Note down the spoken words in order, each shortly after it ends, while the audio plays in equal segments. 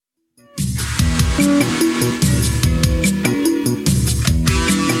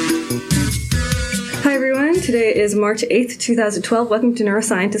Today is March 8th, 2012. Welcome to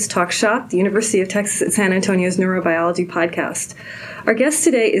Neuroscientist Talk Shop, the University of Texas at San Antonio's neurobiology podcast. Our guest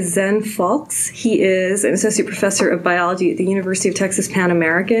today is Zen Falks. He is an associate professor of biology at the University of Texas Pan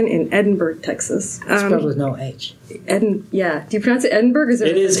American in Edinburgh, Texas. Spelled with no H. Yeah. Do you pronounce it Edinburgh? Or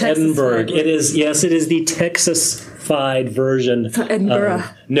it is Edinburgh. It is, yes, it is the Texas-fied version. It's not Edinburgh.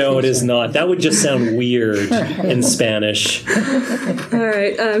 No, it is not. That would just sound weird in Spanish. All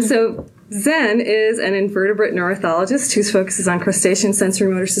right. So Zen is an invertebrate neurothologist whose focus is on crustacean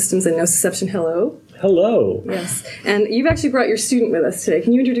sensory motor systems and nociception. Hello. Hello. Yes. And you've actually brought your student with us today.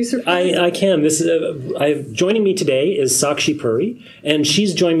 Can you introduce her, please? I can. Joining me today is Sakshi Puri, and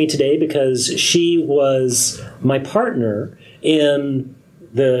she's joined me today because she was my partner in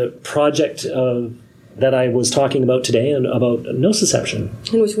the project that I was talking about today and about nociception.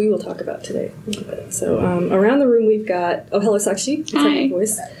 And which we will talk about today. So around the room we've got... Oh, hello, Sakshi. Hi.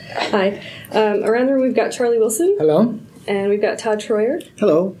 Voice. Hi. Around the room we've got Charlie Wilson. Hello. And we've got Todd Troyer.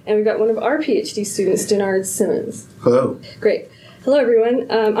 Hello. And we've got one of our PhD students, Denard Simmons. Hello. Great. Hello,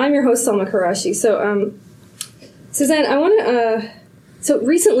 everyone. I'm your host, Salma Karashi. So, Suzanne, I want to... So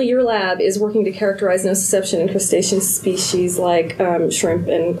recently your lab is working to characterize nociception in crustacean species like shrimp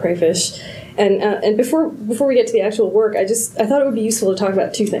and crayfish. And before we get to the actual work, I thought it would be useful to talk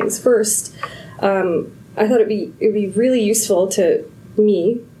about two things. First, I thought it'd be really useful for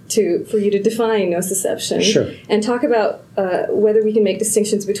you to define nociception. Sure. And talk about whether we can make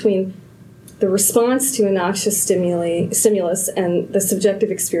distinctions between the response to a noxious stimulus and the subjective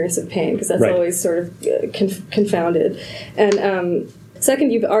experience of pain, because that's right. always sort of confounded. And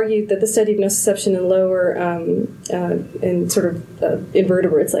second, you've argued that the study of nociception in lower in sort of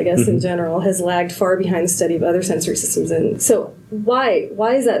invertebrates, I guess, in general, has lagged far behind the study of other sensory systems. And so why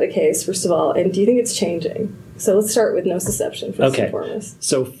is that the case, first of all? And do you think it's changing? So let's start with nociception first and foremost.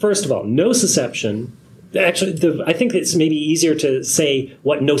 So first of all, nociception, actually, I think it's maybe easier to say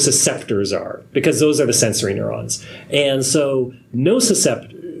what nociceptors are, because those are the sensory neurons. And so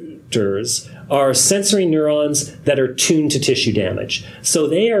nociceptors are sensory neurons that are tuned to tissue damage. So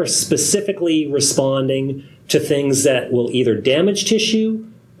they are specifically responding to things that will either damage tissue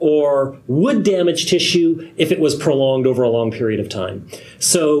or would damage tissue if it was prolonged over a long period of time.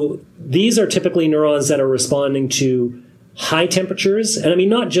 So these are typically neurons that are responding to high temperatures. And I mean,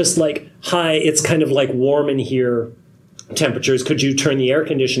 not just like high, it's kind of like warm in here temperatures. Could you turn the air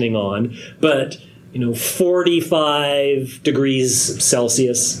conditioning on? But, 45 degrees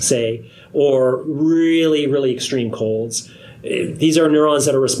Celsius, say, or really, really extreme colds. These are neurons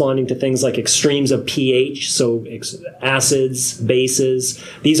that are responding to things like extremes of pH, so acids, bases.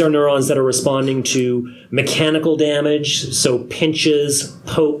 These are neurons that are responding to mechanical damage, so pinches,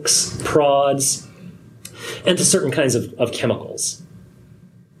 pokes, prods, and to certain kinds of chemicals.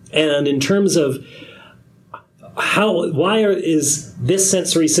 And in terms of why is this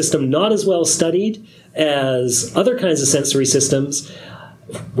sensory system not as well studied as other kinds of sensory systems,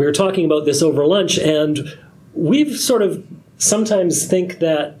 we were talking about this over lunch, and we've sort of sometimes think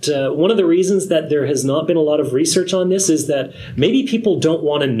that one of the reasons that there has not been a lot of research on this is that maybe people don't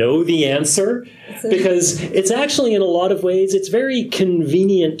want to know the answer, because it's actually, in a lot of ways, it's very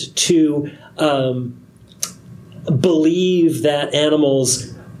convenient to believe that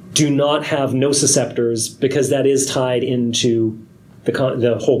animals do not have nociceptors, because that is tied into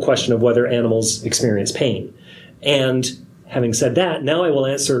the whole question of whether animals experience pain. And having said that, now I will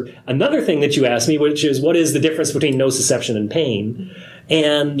answer another thing that you asked me, which is, what is the difference between nociception and pain?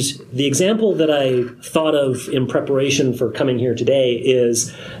 And the example that I thought of in preparation for coming here today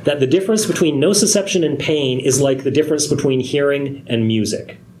is that the difference between nociception and pain is like the difference between hearing and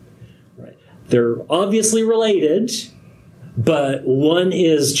music. Right. They're obviously related, but one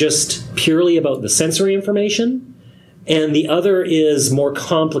is just purely about the sensory information, and the other is more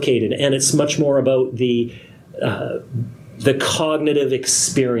complicated, and it's much more about the cognitive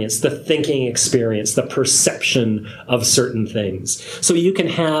experience, the thinking experience, the perception of certain things. So you can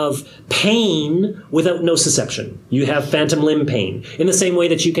have pain without nociception. You have phantom limb pain, in the same way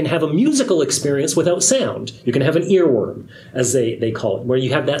that you can have a musical experience without sound. You can have an earworm, as they call it, where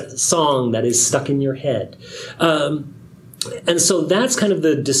you have that song that is stuck in your head. And so that's kind of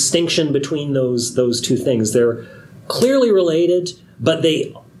the distinction between those two things. They're clearly related, but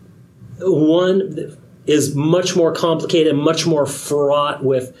one is much more complicated, much more fraught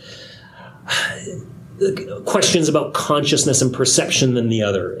with questions about consciousness and perception than the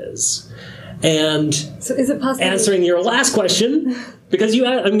other is. And so is it possible, answering your last question, because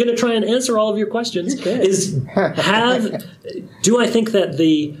I'm going to try and answer all of your questions, is do I think that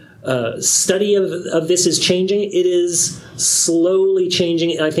the study of this is changing. It is slowly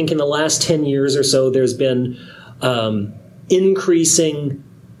changing. I think in the last 10 years or so, there's been increasing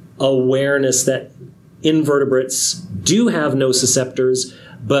awareness that invertebrates do have nociceptors,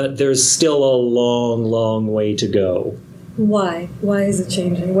 but there's still a long, long way to go. Why? Why is it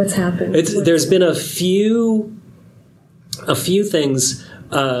changing? What's happened? There's been a few things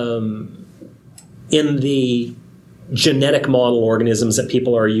in the genetic model organisms that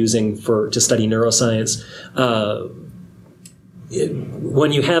people are using to study neuroscience.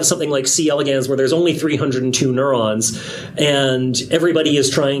 When you have something like C. elegans where there's only 302 neurons and everybody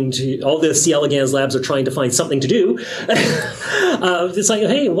is all the C. elegans labs are trying to find something to do, it's like,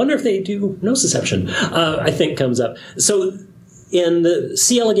 hey, I wonder if they do nociception, I think comes up. So in the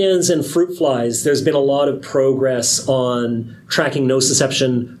C. elegans and fruit flies, there's been a lot of progress on tracking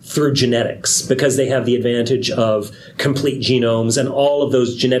nociception through genetics because they have the advantage of complete genomes and all of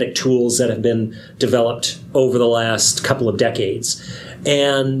those genetic tools that have been developed over the last couple of decades.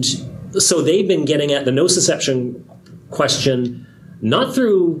 And so they've been getting at the nociception question not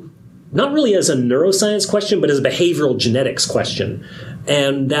really as a neuroscience question, but as a behavioral genetics question.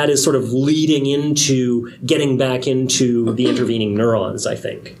 And that is sort of leading into getting back into the intervening neurons, I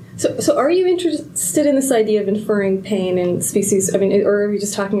think. So are you interested in this idea of inferring pain in species? I mean, or are we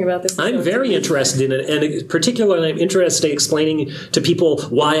just talking about this? I'm very interested in it, and particularly I'm interested in explaining to people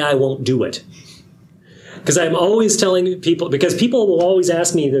why I won't do it. Because I'm always telling people, because people will always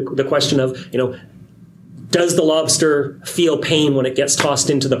ask me the question of, does the lobster feel pain when it gets tossed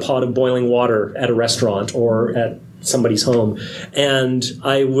into the pot of boiling water at a restaurant or at somebody's home? And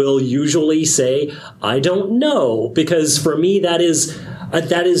I will usually say, I don't know, because for me that is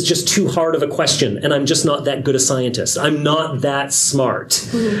just too hard of a question, and I'm just not that good a scientist. I'm not that smart.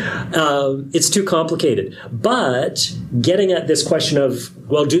 Mm-hmm. It's too complicated. But getting at this question of,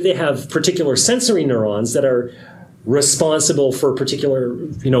 well, do they have particular sensory neurons that are responsible for particular,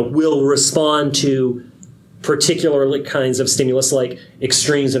 will respond to particular kinds of stimulus like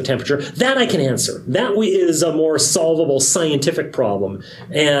extremes of temperature? That I can answer. That is a more solvable scientific problem.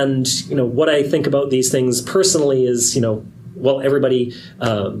 And, what I think about these things personally is, everybody,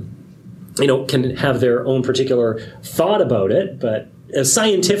 can have their own particular thought about it, but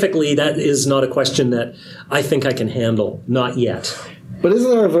scientifically, that is not a question that I think I can handle. Not yet. But isn't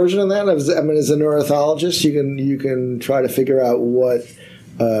there a version of that? As a neurothologist, you can try to figure out what's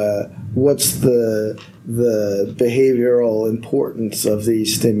the behavioral importance of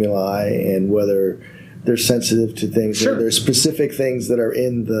these stimuli and whether they're sensitive to things. Sure. Or there's specific things that are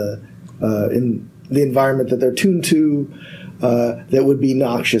in the environment that they're tuned to that would be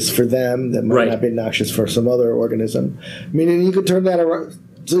noxious for them that might not be noxious for some other organism. I mean, and you could turn that around.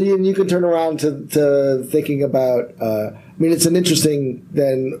 So you can turn around to thinking about. It's an interesting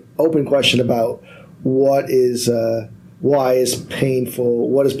then open question about why is painful?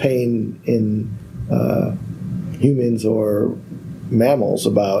 What is pain in humans or mammals?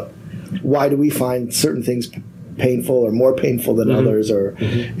 About why do we find certain things painful or more painful than others, or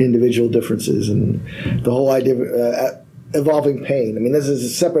individual differences, and the whole idea of evolving pain. I mean, this is a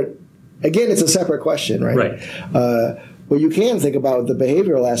separate. Again, it's a separate question, right? Right. But you can think about the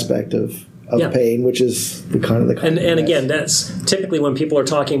behavioral aspect of pain, which is the kind of the and again, that's typically when people are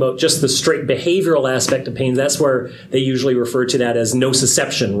talking about just the straight behavioral aspect of pain. That's where they usually refer to that as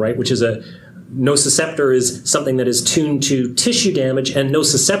nociception, right? Which is nociceptor is something that is tuned to tissue damage, and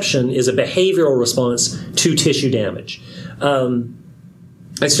nociception is a behavioral response to tissue damage.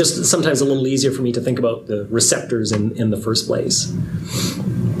 It's just sometimes a little easier for me to think about the receptors in the first place.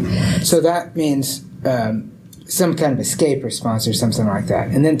 So that means some kind of escape response or something like that.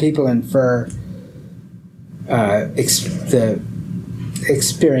 And then people infer the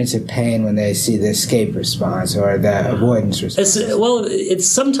experience of pain when they see the escape response or the avoidance response. It's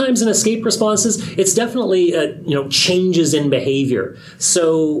sometimes an escape responses. It's definitely changes in behavior.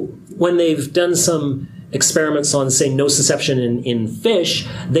 So when they've done some experiments on, say, nociception in fish,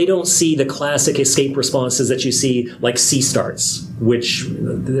 they don't see the classic escape responses that you see, like sea starts, which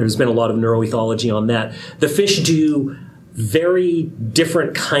there's been a lot of neuroethology on that. The fish do very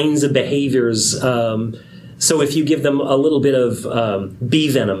different kinds of behaviors. So if you give them a little bit of bee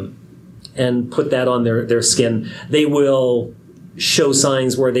venom and put that on their skin, they will show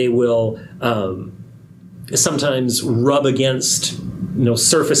signs where they will sometimes rub against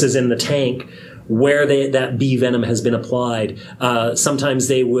surfaces in the tank where that bee venom has been applied. Sometimes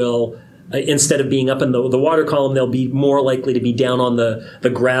they will instead of being up in the water column, they'll be more likely to be down on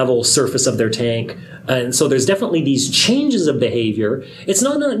the gravel surface of their tank. And so there's definitely these changes of behavior. It's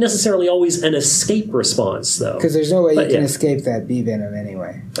not necessarily always an escape response, though. Because there's no way you can escape that bee venom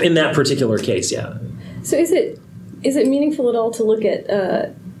anyway. In that particular case, yeah. So is it meaningful at all to look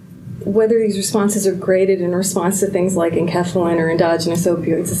at whether these responses are graded in response to things like enkephalin or endogenous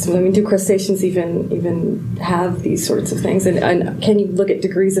opioid systems? I mean, do crustaceans even have these sorts of things? And can you look at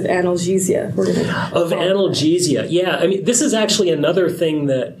degrees of analgesia? Of analgesia, yeah. I mean, this is actually another thing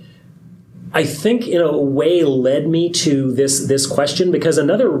that I think, in a way, led me to this question, because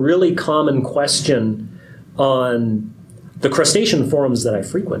another really common question on the crustacean forums that I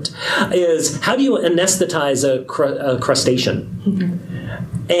frequent is, how do you anesthetize a crustacean?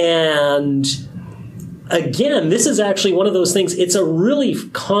 Mm-hmm. And again, this is actually one of those things, it's a really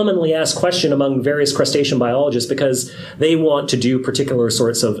commonly asked question among various crustacean biologists, because they want to do particular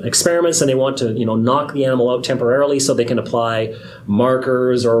sorts of experiments and they want to, knock the animal out temporarily so they can apply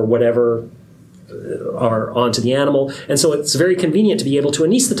markers or whatever are onto the animal. And so it's very convenient to be able to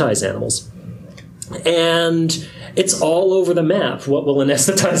anesthetize animals. And it's all over the map what will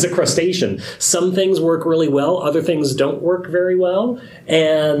anesthetize a crustacean. Some things work really well, other things don't work very well.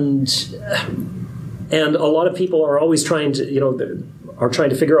 And a lot of people are always trying to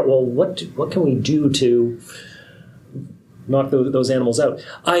figure out, well, what can we do to knock those animals out?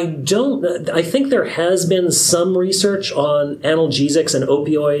 I think there has been some research on analgesics and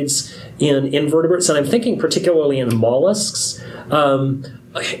opioids in invertebrates, and I'm thinking particularly in mollusks.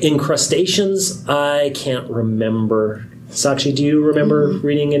 In crustaceans, I can't remember. Sakshi, do you remember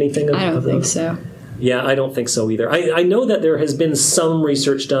reading anything of I don't think those? so. Yeah, I don't think so either. I know that there has been some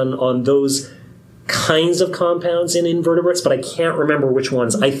research done on those kinds of compounds in invertebrates, but I can't remember which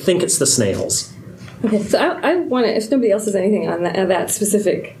ones. I think it's the snails. Okay, so I want to, if nobody else has anything on that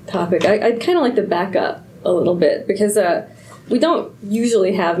specific topic, I'd kind of like to back up a little bit, because we don't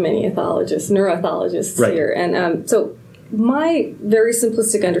usually have many neuroethologists right here. And so my very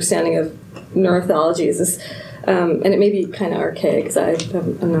simplistic understanding of neuroethology is this, and it may be kind of archaic because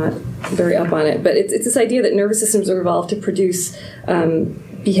I'm not very up on it, but it's this idea that nervous systems are evolved to produce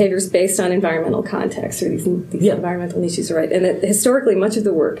behaviors based on environmental context, or these environmental niches, right? And that historically much of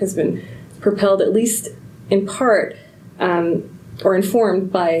the work has been propelled, at least in part, or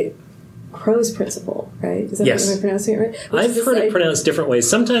informed by Crow's principle, right? Is that yes. Am I pronouncing it right? I've heard it pronounced different ways.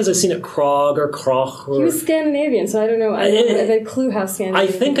 Sometimes I've seen it Krog or Kroch. He was Scandinavian, so I don't know. I have a clue how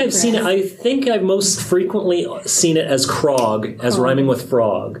Scandinavian. I think I've seen it. I think I've most frequently seen it as Krog, as rhyming with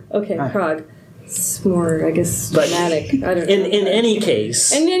frog. Okay, Krog. It's more, I guess, dramatic. I don't know. In any case,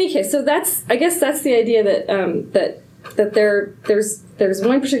 so I guess that's the idea that there's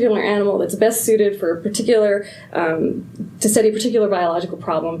one particular animal that's best suited for a particular to study a particular biological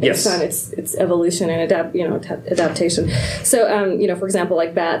problem based on its evolution and adaptation. So for example,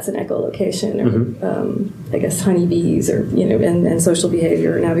 like bats and echolocation, or I guess honeybees, or and social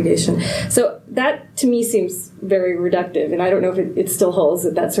behavior or navigation. So that to me seems very reductive, and I don't know if it still holds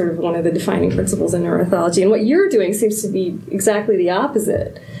that that's sort of one of the defining principles in neuroethology. And what you're doing seems to be exactly the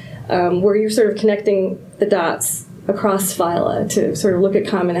opposite, where you're sort of connecting the dots across phyla to sort of look at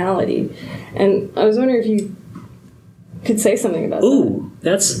commonality. And I was wondering if you could say something about that. Ooh,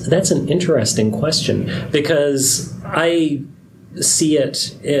 that's an interesting question, because I see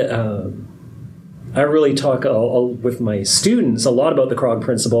it. I really talk with my students a lot about the Krog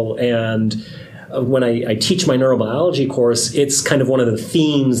principle, and when I teach my neurobiology course, it's kind of one of the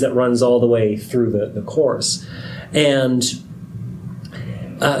themes that runs all the way through the course, and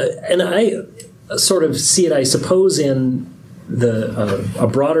I sort of see it, I suppose, in a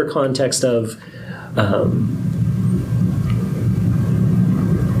broader context of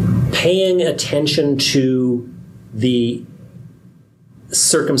paying attention to the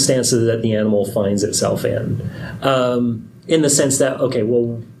circumstances that the animal finds itself in the sense that, okay,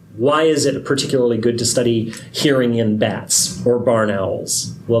 well, why is it particularly good to study hearing in bats or barn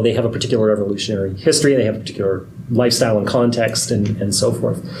owls? Well, they have a particular evolutionary history, they have a particular lifestyle and context, and so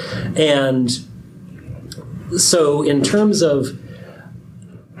forth. And so in terms of,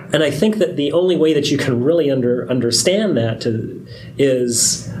 and I think that the only way that you can really understand that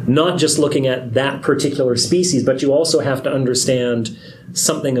is not just looking at that particular species, but you also have to understand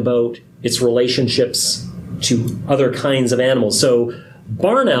something about its relationships to other kinds of animals. So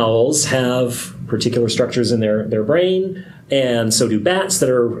barn owls have particular structures in their brain, and so do bats that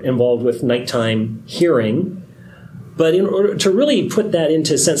are involved with nighttime hearing. But in order to really put that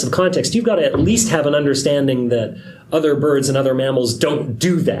into a sense of context, you've got to at least have an understanding that other birds and other mammals don't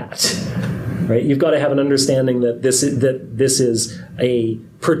do that, right? You've got to have an understanding that this is a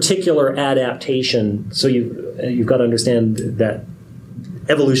particular adaptation. So you've got to understand that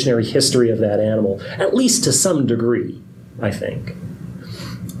evolutionary history of that animal, at least to some degree, I think.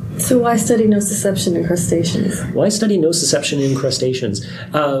 So why study nociception in crustaceans? Why study nociception in crustaceans?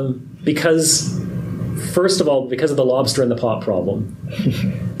 Because, first of all, because of the lobster in the pot problem.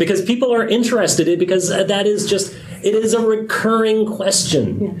 Because people are interested in it, because that is just, it is a recurring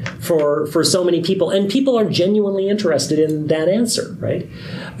question for so many people. And people are genuinely interested in that answer, right?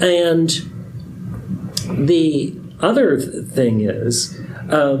 And the other thing is,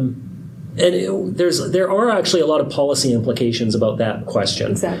 there are actually a lot of policy implications about that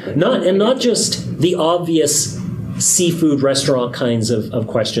question. Exactly. Not just the obvious seafood restaurant kinds of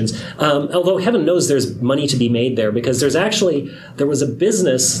questions. Although heaven knows there's money to be made there, because there was a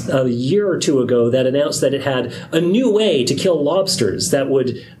business a year or two ago that announced that it had a new way to kill lobsters that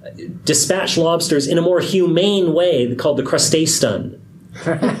would dispatch lobsters in a more humane way called the crustastun.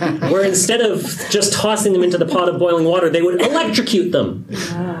 Where instead of just tossing them into the pot of boiling water, they would electrocute them.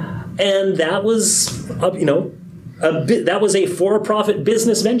 And that was, that was a for-profit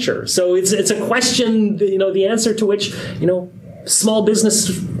business venture. So it's a question, the answer to which, small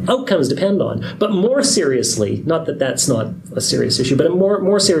business outcomes depend on. But more seriously, not that that's not a serious issue, but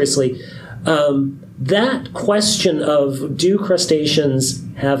more seriously, that question of do crustaceans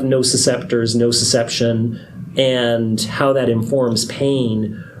have nociceptors, nociception, and how that informs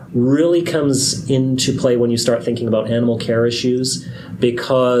pain really comes into play when you start thinking about animal care issues,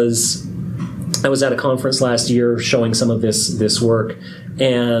 because I was at a conference last year showing some of this work,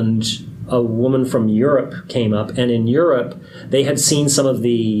 and a woman from Europe came up, and in Europe they had seen some of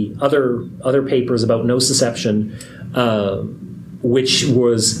the other papers about nociception, which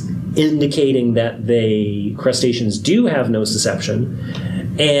was indicating that crustaceans do have nociception,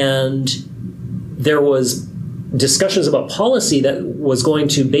 and there was discussions about policy that was going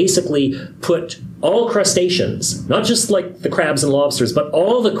to basically put all crustaceans, not just like the crabs and lobsters, but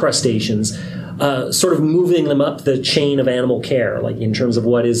all the crustaceans, sort of moving them up the chain of animal care, like in terms of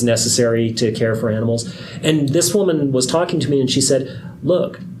what is necessary to care for animals. And this woman was talking to me and she said,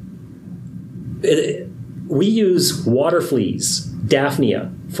 look, we use water fleas, Daphnia,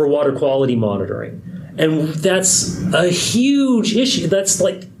 for water quality monitoring. And that's a huge issue. That's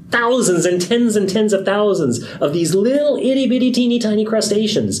like thousands and tens of thousands of these little itty-bitty teeny tiny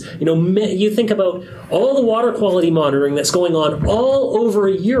crustaceans. You think about all the water quality monitoring that's going on all over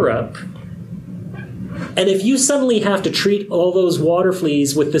Europe, and if you suddenly have to treat all those water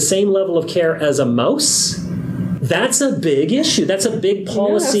fleas with the same level of care as a mouse, that's a big issue. That's a big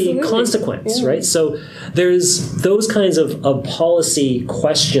policy consequence, right? So there's those kinds of policy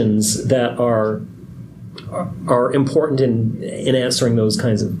questions that are important in answering those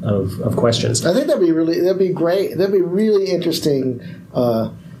kinds of questions. I think that'd be great. That'd be really interesting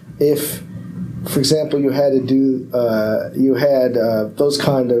if, for example, you had those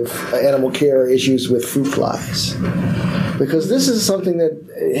kind of animal care issues with fruit flies, because this is something that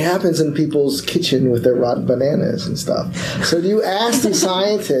happens in people's kitchen with their rotten bananas and stuff. So do you ask the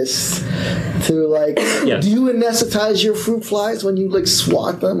scientists to do you anesthetize your fruit flies when you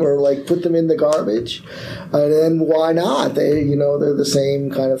swat them or put them in the garbage? And then why not? They're the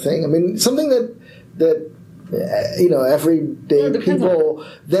same kind of thing. I mean, something that everyday people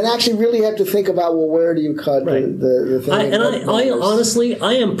then actually really have to think about, well, where do you cut the thing?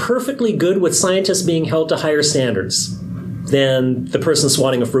 I am perfectly good with scientists being held to higher standards than the person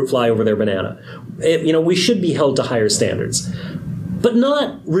swatting a fruit fly over their banana. We should be held to higher standards, but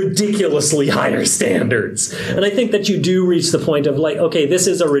not ridiculously higher standards. And I think that you do reach the point of okay, this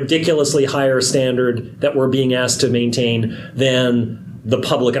is a ridiculously higher standard that we're being asked to maintain than the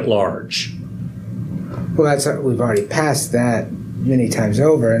public at large. Well, we've already passed that many times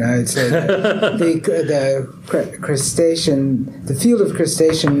over, and I would say that the field of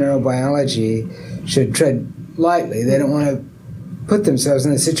crustacean neurobiology should tread lightly. They don't want to put themselves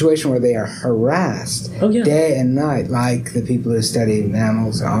in a situation where they are harassed day and night like the people who study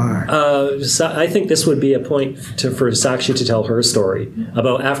mammals are. So I think this would be a point for Sakshi to tell her story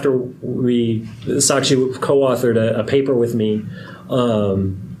about after Sakshi co-authored a paper with me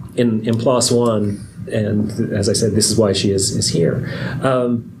in PLOS One. And as I said, this is why she is here.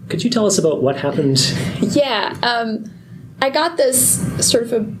 Could you tell us about what happened? Yeah. I got this sort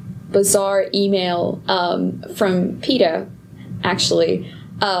of a bizarre email from PETA, actually,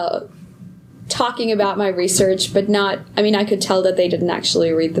 talking about my research, but not, I mean, I could tell that they didn't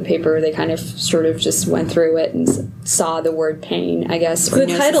actually read the paper. They kind of sort of just went through it and saw the word pain, I guess. So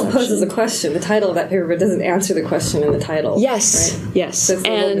the title poses a question. The title of that paper, but doesn't answer the question in the title. Yes, right? yes. So it's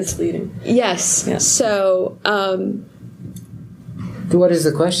a little misleading. Yes. Yeah. So, what is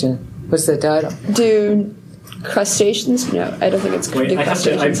the question? What's the title? Do crustaceans? No, I don't think it's Wait, I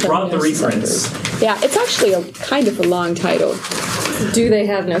brought the reference. Yeah, it's actually a kind of a long title. Do they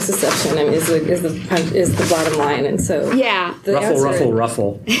have nociception? I mean, is the bottom line, and so yeah.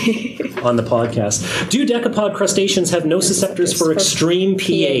 Ruffle on the podcast. Do decapod crustaceans have nociceptors for extreme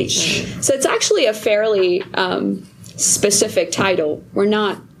pH? So it's actually a fairly specific title. We're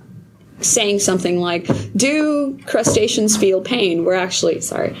not saying something like, do crustaceans feel pain? We're actually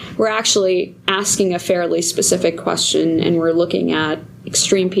asking a fairly specific question, and we're looking at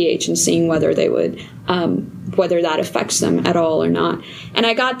extreme pH and seeing whether they would, whether that affects them at all or not. And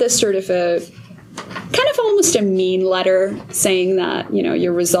I got this sort of kind of almost a mean letter saying that,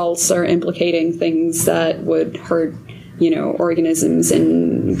 your results are implicating things that would hurt, organisms.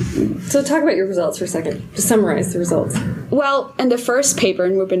 And so talk about your results for a second. Just summarize the results. Well, in the first paper,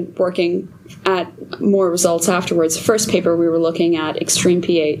 and we've been working at more results afterwards, the first paper we were looking at extreme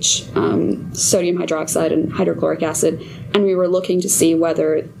pH, sodium hydroxide and hydrochloric acid, and we were looking to see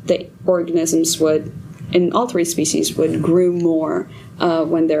whether the organisms would, in all three species, would grow more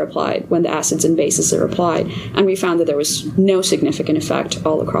when they're applied, when the acids and bases are applied. And we found that there was no significant effect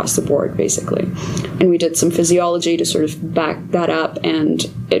all across the board, basically. And we did some physiology to sort of back that up, and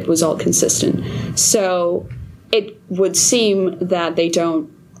it was all consistent. So it would seem that they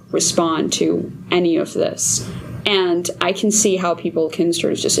don't respond to any of this. And I can see how people can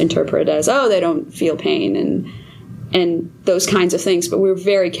sort of just interpret it as, oh, they don't feel pain and those kinds of things. But we were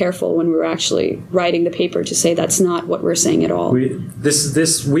very careful when we were actually writing the paper to say that's not what we're saying at all.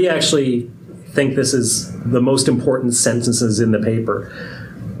 We actually think this is the most important sentences in the paper.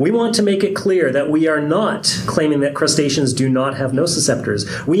 We want to make it clear that we are not claiming that crustaceans do not have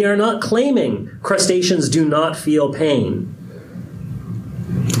nociceptors. We are not claiming crustaceans do not feel pain.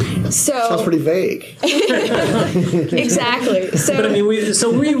 So sounds pretty vague. Exactly. So, but I mean,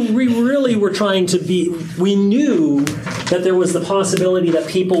 we really were trying to be. We knew that there was the possibility that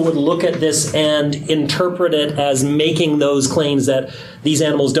people would look at this and interpret it as making those claims that these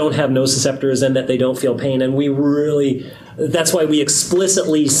animals don't have nociceptors and that they don't feel pain. And we really, that's why we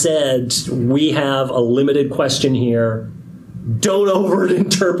explicitly said we have a limited question here. Don't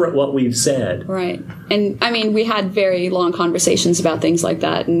overinterpret what we've said. Right. And I mean, we had very long conversations about things like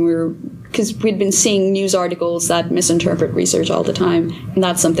that, and because we'd been seeing news articles that misinterpret research all the time, and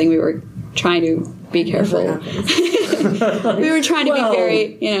that's something we were trying to be careful. We were trying to be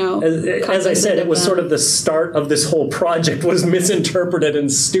very, as I said, it was sort of the start of this whole project was misinterpreted in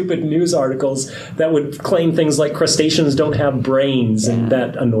stupid news articles that would claim things like crustaceans don't have brains, and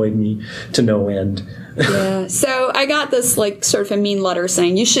that annoyed me to no end. Yeah. So I got this sort of a mean letter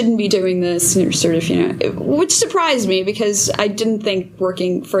saying you shouldn't be doing this, and sort of, which surprised me because I didn't think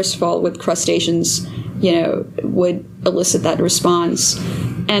working, first of all, with crustaceans, would elicit that response.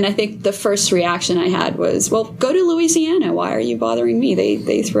 And I think the first reaction I had was, well, go to Louisiana. Why are you bothering me?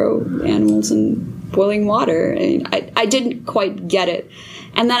 They throw animals in boiling water. And I didn't quite get it.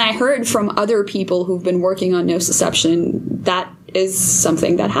 And then I heard from other people who've been working on nociception that is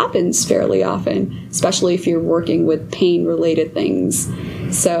something that happens fairly often, especially if you're working with pain-related things.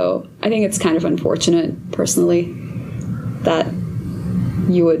 So I think it's kind of unfortunate, personally, that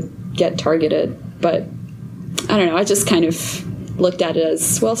you would get targeted. But I don't know, I just kind of looked at it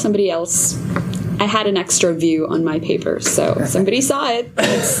as, well, somebody else. I had an extra view on my paper, so somebody saw it.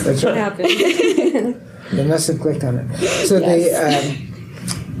 That's what happened. They must have clicked on it. So yes.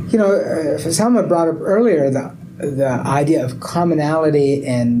 Salma brought up earlier the idea of commonality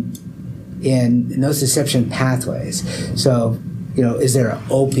in nociception pathways. So, is there an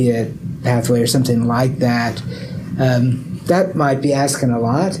opiate pathway or something like that? That might be asking a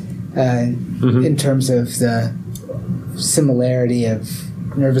lot in terms of the similarity of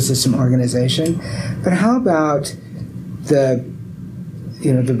nervous system organization. But how about the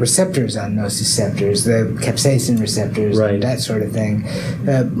receptors on nociceptors, the capsaicin receptors, and that sort of thing?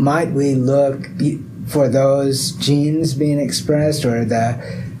 Might we look for those genes being expressed, or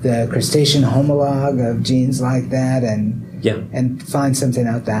the crustacean homologue of genes like that, and find something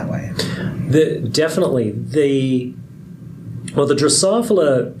out that way? Definitely. The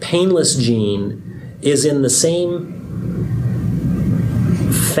Drosophila painless gene is in the same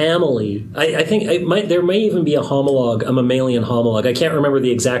family. I think there may even be a homologue, a mammalian homologue. I can't remember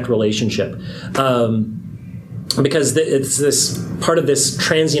the exact relationship. because it's this part of this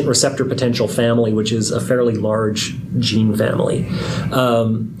transient receptor potential family, which is a fairly large gene family.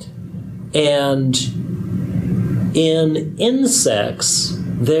 And in insects,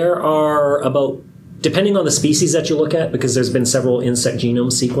 there are about, depending on the species that you look at, because there's been several insect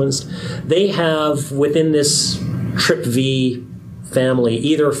genomes sequenced, they have within this TRPV family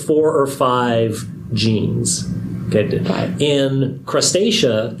either 4 or 5 genes. Okay. In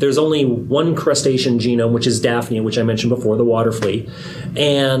Crustacea, there's only one crustacean genome, which is Daphnia, which I mentioned before, the water flea.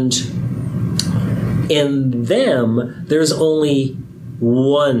 And in them, there's only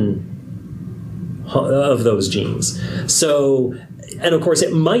one of those genes. So, and of course,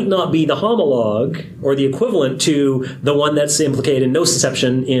 it might not be the homologue or the equivalent to the one that's implicated in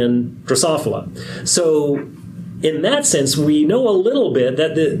nociception in Drosophila. So, in that sense, we know a little bit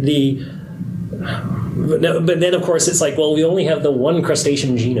that but then, of course, it's like, well, we only have the one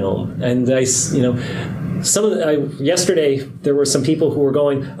crustacean genome, and yesterday there were some people who were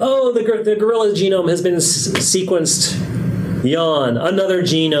going, "Oh, the gorilla genome has been sequenced." Yawn, another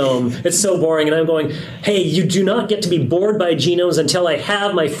genome. It's so boring. And I'm going, hey, you do not get to be bored by genomes until I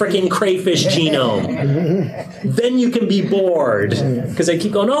have my freaking crayfish genome. Then you can be bored. Because I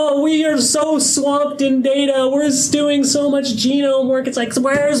keep going, oh, we are so swamped in data. We're doing so much genome work. It's like,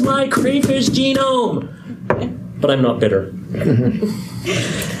 where's my crayfish genome? But I'm not bitter.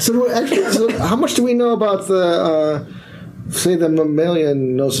 So how much do we know about the, say, the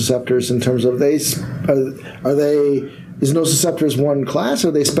mammalian nociceptors in terms of are they... Is nociceptors one class, or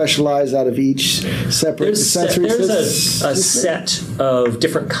are they specialized out of each separate sensory system? There's a set of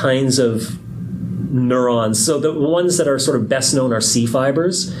different kinds of neurons. So the ones that are sort of best known are C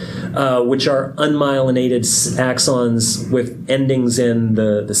fibers, which are unmyelinated axons with endings in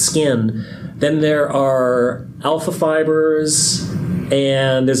the skin. Then there are alpha fibers,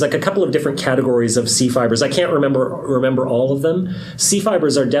 and there's like a couple of different categories of C fibers. I can't remember all of them. C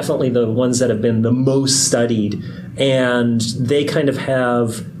fibers are definitely the ones that have been the most studied, and they kind of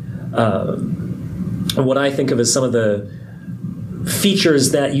have what I think of as some of the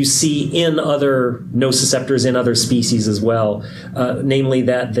features that you see in other nociceptors in other species as well, namely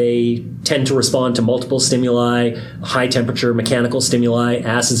that they tend to respond to multiple stimuli, high temperature mechanical stimuli,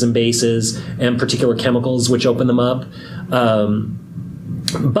 acids and bases, and particular chemicals which open them up.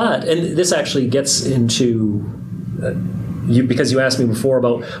 But, and this actually gets into, because you asked me before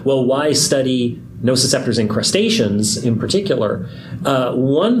about, well, why study nociceptors in crustaceans in particular?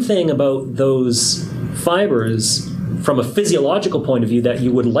 One thing about those fibers, from a physiological point of view, that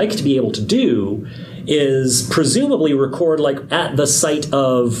you would like to be able to do is presumably record like at the site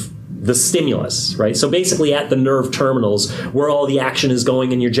of the stimulus, right? So basically at the nerve terminals where all the action is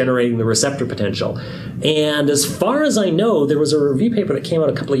going and you're generating the receptor potential. And as far as I know, there was a review paper that came out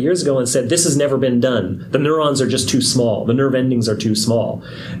a couple of years ago and said this has never been done. The neurons are just too small. The nerve endings are too small.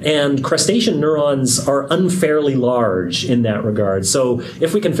 And crustacean neurons are unfairly large in that regard. So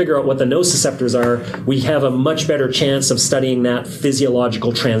if we can figure out what the nociceptors are, we have a much better chance of studying that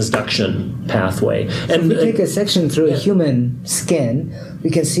physiological transduction pathway. And if we take a section through a human skin, we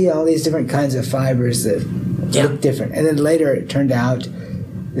can see all these different kinds of fibers that look different. And then later it turned out,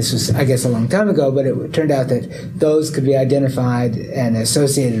 this was, I guess, a long time ago, but it turned out that those could be identified and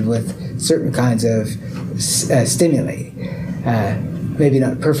associated with certain kinds of stimuli. Maybe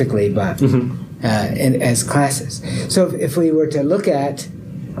not perfectly, but as classes. So if we were to look at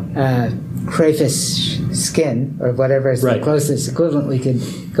crayfish skin, or whatever is the closest equivalent we could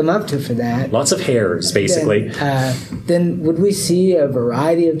come up to for that. Lots of hairs, basically. Then would we see a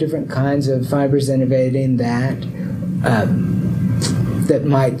variety of different kinds of fibers innervating that that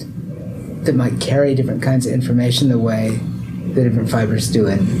might carry different kinds of information the way the different fibers do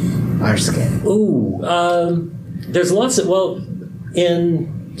in our skin? There's lots of,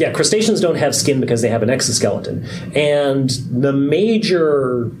 crustaceans don't have skin because they have an exoskeleton. And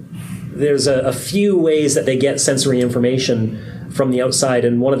there's a few ways that they get sensory information from the outside,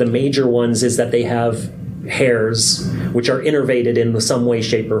 and one of the major ones is that they have hairs which are innervated in some way,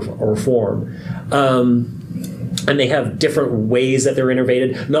 shape, or form. And they have different ways that they're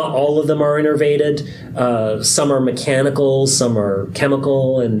innervated. Not all of them are innervated. Some are mechanical, some are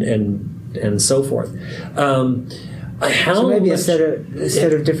chemical, and so forth. So maybe instead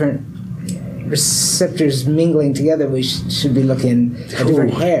of different receptors mingling together, we should be looking at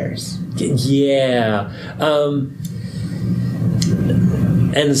different hairs. Yeah.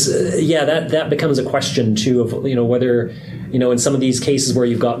 That becomes a question too of whether in some of these cases where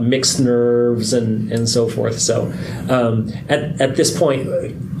you've got mixed nerves and so forth. So at this point,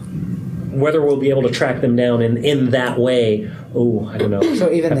 whether we'll be able to track them down in that way, I don't know.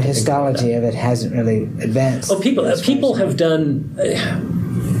 So even the histology of it hasn't really advanced. Oh, people have done that.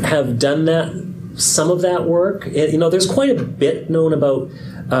 Some of that work. There's quite a bit known about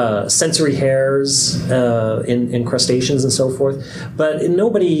sensory hairs in crustaceans and so forth, but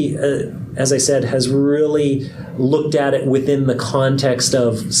nobody, as I said, has really looked at it within the context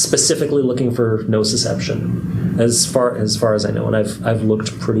of specifically looking for nociception, as far as I know, and I've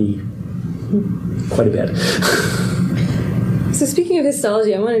looked quite a bit. So speaking of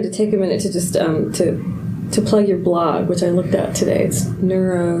histology, I wanted to take a minute to just to plug your blog, which I looked at today. It's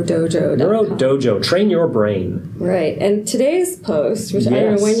neurodojo.com. Neurodojo, train your brain. Right. And today's post, which I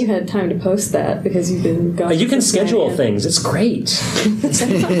don't know when you had time to post that because you've been gone. You can schedule things. It's great. It's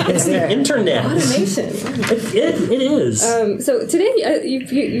the internet. Automation. It is. So today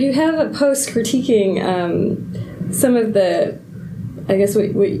you have a post critiquing some of the, I guess,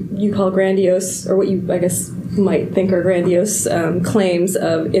 what you call grandiose, or what you, I guess, might think are grandiose claims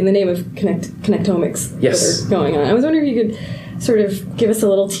in the name of connectomics that are going on. I was wondering if you could sort of give us a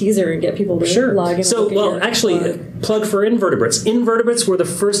little teaser and get people to log in. So, plug for invertebrates. Invertebrates were the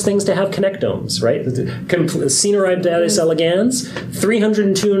first things to have connectomes, right? Caenorhabditis elegans,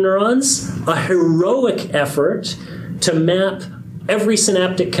 302 neurons, a heroic effort to map every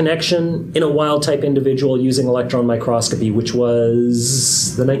synaptic connection in a wild-type individual using electron microscopy, which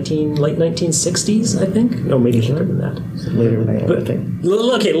was the late 1960s, I think? No, maybe later than that. Later than that, I think.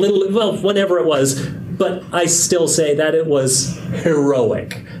 Okay, whenever it was. But I still say that it was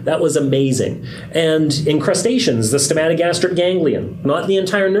heroic. That was amazing. And in crustaceans, the stomatogastric ganglion, not the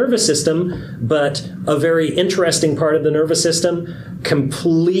entire nervous system, but a very interesting part of the nervous system,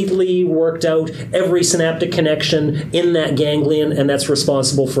 completely worked out every synaptic connection in that ganglion, and that's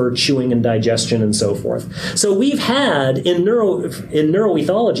responsible for chewing and digestion and so forth. So we've had, in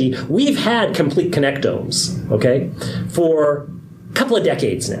neuroethology, we've had complete connectomes, okay, for a couple of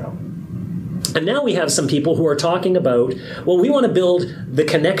decades now. And now we have some people who are talking about, we want to build the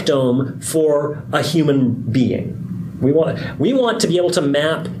connectome for a human being. We want to be able to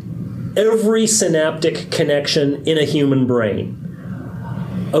map every synaptic connection in a human brain.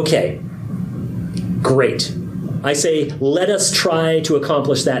 Okay, great. I say, let us try to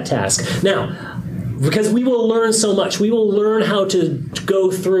accomplish that task. Now, because we will learn so much. We will learn how to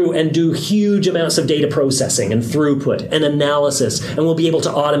go through and do huge amounts of data processing and throughput and analysis, and we'll be able to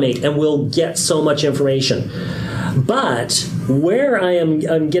automate, and we'll get so much information. But where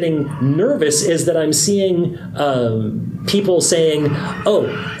I'm getting nervous is that I'm seeing people saying,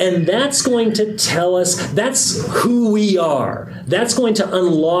 and that's going to tell us, that's who we are. That's going to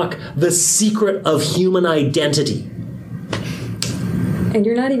unlock the secret of human identity. And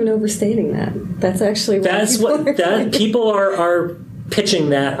you're not even overstating that. That's actually what people are pitching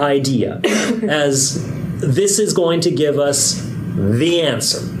that idea as this is going to give us the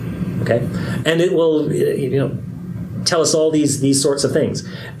answer, okay? And it will, tell us all these sorts of things,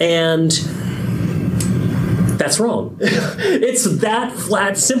 and that's wrong. It's that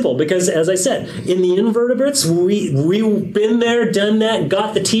flat simple because, as I said, in the invertebrates, we've been there, done that,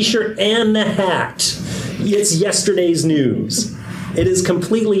 got the T-shirt and the hat. It's yesterday's news. It is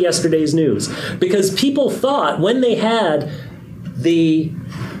completely yesterday's news because people thought when they had the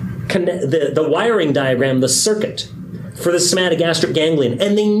wiring diagram, the circuit for the stomatogastric ganglion,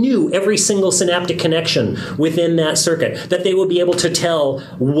 and they knew every single synaptic connection within that circuit, that they would be able to tell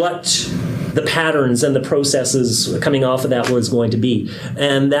what the patterns and the processes coming off of that was going to be.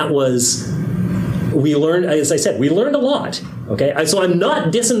 And that was, we learned, as I said, we learned a lot. Okay, so I'm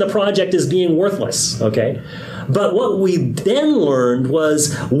not dissing the project as being worthless. Okay. But what we then learned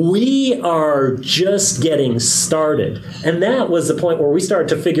was we are just getting started. And that was the point where we started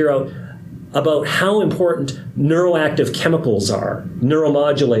to figure out about how important neuroactive chemicals are,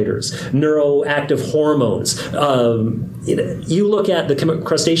 neuromodulators, neuroactive hormones. You look at the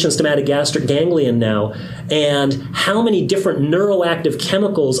crustacean stomatogastric ganglion now, and how many different neuroactive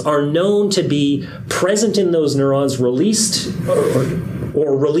chemicals are known to be present in those neurons, released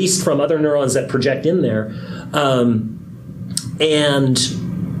or released from other neurons that project in there, and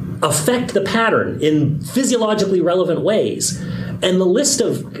affect the pattern in physiologically relevant ways. And the list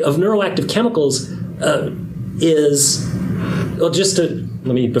of neuroactive chemicals is,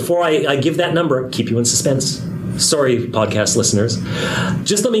 before I give that number, keep you in suspense. Sorry, podcast listeners.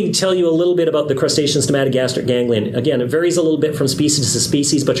 Just let me tell you a little bit about the crustacean stomatogastric ganglion. Again, it varies a little bit from species to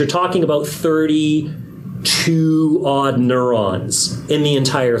species, but you're talking about 32 odd neurons in the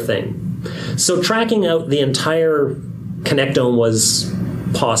entire thing. So tracking out the entire connectome was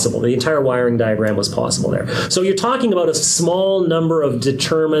possible. The entire wiring diagram was possible there. So you're talking about a small number of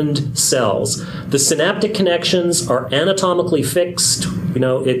determined cells. The synaptic connections are anatomically fixed,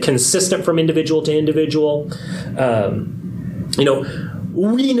 consistent from individual to individual.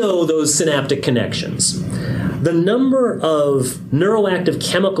 We know those synaptic connections. The number of neuroactive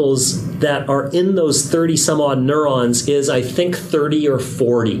chemicals that are in those 30 some odd neurons is, I think, 30 or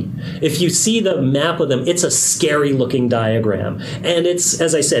 40. If you see the map of them, it's a scary looking diagram. And it's,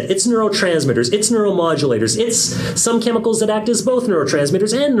 as I said, it's neurotransmitters, it's neuromodulators, it's some chemicals that act as both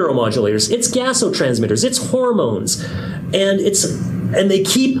neurotransmitters and neuromodulators, it's gasotransmitters, it's hormones, and they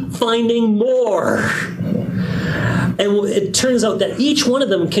keep finding more. And it turns out that each one of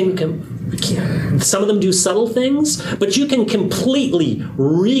them some of them do subtle things, but you can completely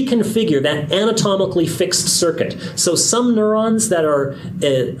reconfigure that anatomically fixed circuit. So some neurons that are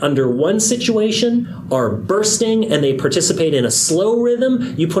under one situation are bursting and they participate in a slow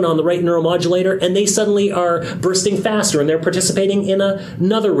rhythm. You put on the right neuromodulator and they suddenly are bursting faster and they're participating in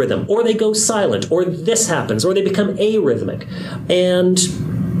another rhythm. Or they go silent, or this happens, or they become arrhythmic. And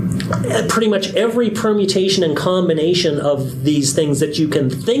pretty much every permutation and combination of these things that you can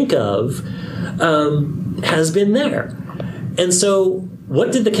think of has been there. And so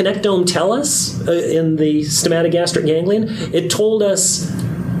what did the connectome tell us in the stomatogastric ganglion? It told us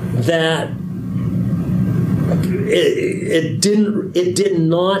that it did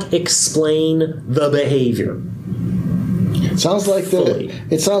not explain the behavior. It sounds like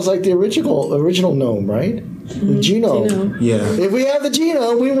the original gnome, right? The genome. Yeah. If we have the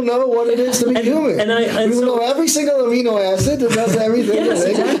genome, we will know what it is to be human. We will know every single amino acid that does everything,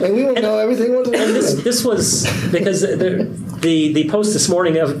 exactly. And we will know everything. This was because the post this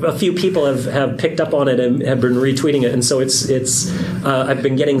morning, a few people have picked up on it and have been retweeting it, and so it's I've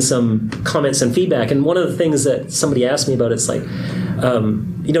been getting some comments and feedback. And one of the things that somebody asked me about, it's like,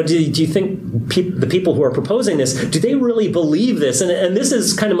 do you think the people who are proposing this, do they really believe this? And this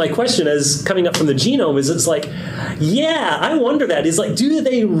is kind of my question as coming up from the genome, is it's like, yeah, I wonder that. Is like, do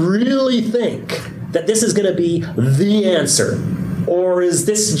they really think that this is going to be the answer? Or is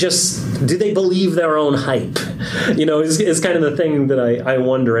this just, do they believe their own hype? Is kind of the thing that I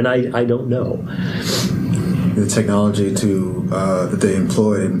wonder, and I don't know. The technology that they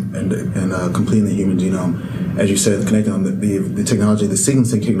employed in completing the human genome, as you said, connecting on the technology, the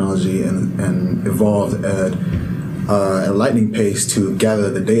sequencing technology, and evolved at a lightning pace to gather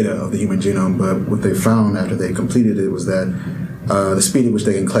the data of the human genome. But what they found after they completed it was that the speed at which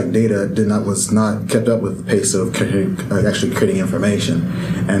they can collect data was not kept up with the pace of actually creating information,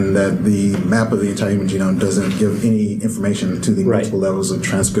 and that the map of the entire human genome doesn't give any information to the multiple levels of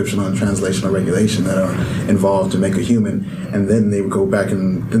transcriptional and translational regulation that are involved to make a human. And then they would go back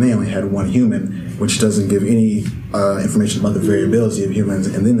and then they only had one human, which doesn't give any information about the variability of humans.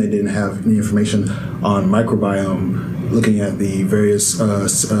 And then they didn't have any information on microbiome, looking at the various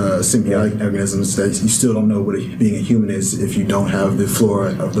symbiotic organisms that you still don't know what being a human is if you don't have the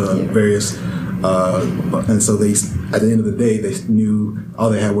flora of the various. And so they, at the end of the day, they knew all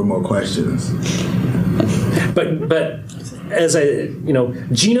they had were more questions. But as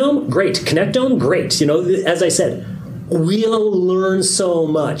genome, great. Connectome, great. As I said, we'll learn so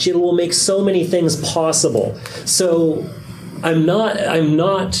much. It will make so many things possible. So I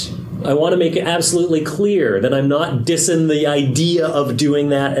want to make it absolutely clear that I'm not dissing the idea of doing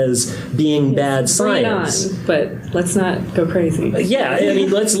that as being bad science. Bring it on, but let's not go crazy. Yeah, I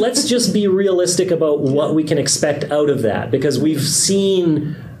mean, let's just be realistic about what we can expect out of that, because we've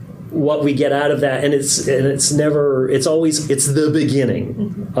seen what we get out of that, and it's always the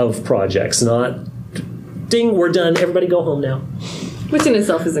beginning of projects, not ding, we're done, everybody go home now. Which in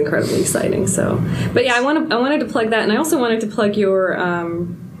itself is incredibly exciting. So, but yeah, I wanted to plug that, and I also wanted to plug your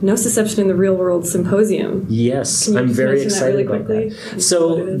Nociception in the Real World Symposium. Yes, I'm very excited about that.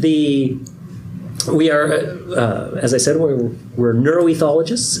 So we are, as I said, we're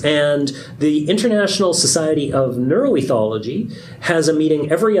neuroethologists, and the International Society of Neuroethology has a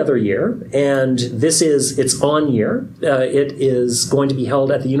meeting every other year, and it's on year. It is going to be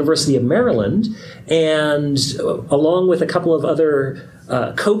held at the University of Maryland, and along with a couple of other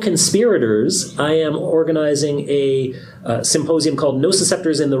co-conspirators, I am organizing a symposium called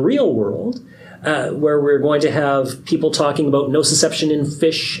Nociceptors in the Real World, where we're going to have people talking about nociception in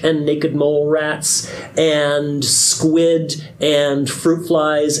fish and naked mole rats and squid and fruit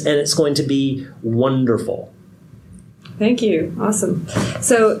flies, and it's going to be wonderful. Thank you. Awesome.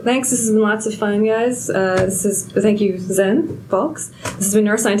 So thanks. This has been lots of fun, guys. Thank you, Zen, folks. This has been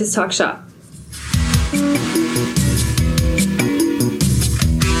Neuroscientist Talk Shop.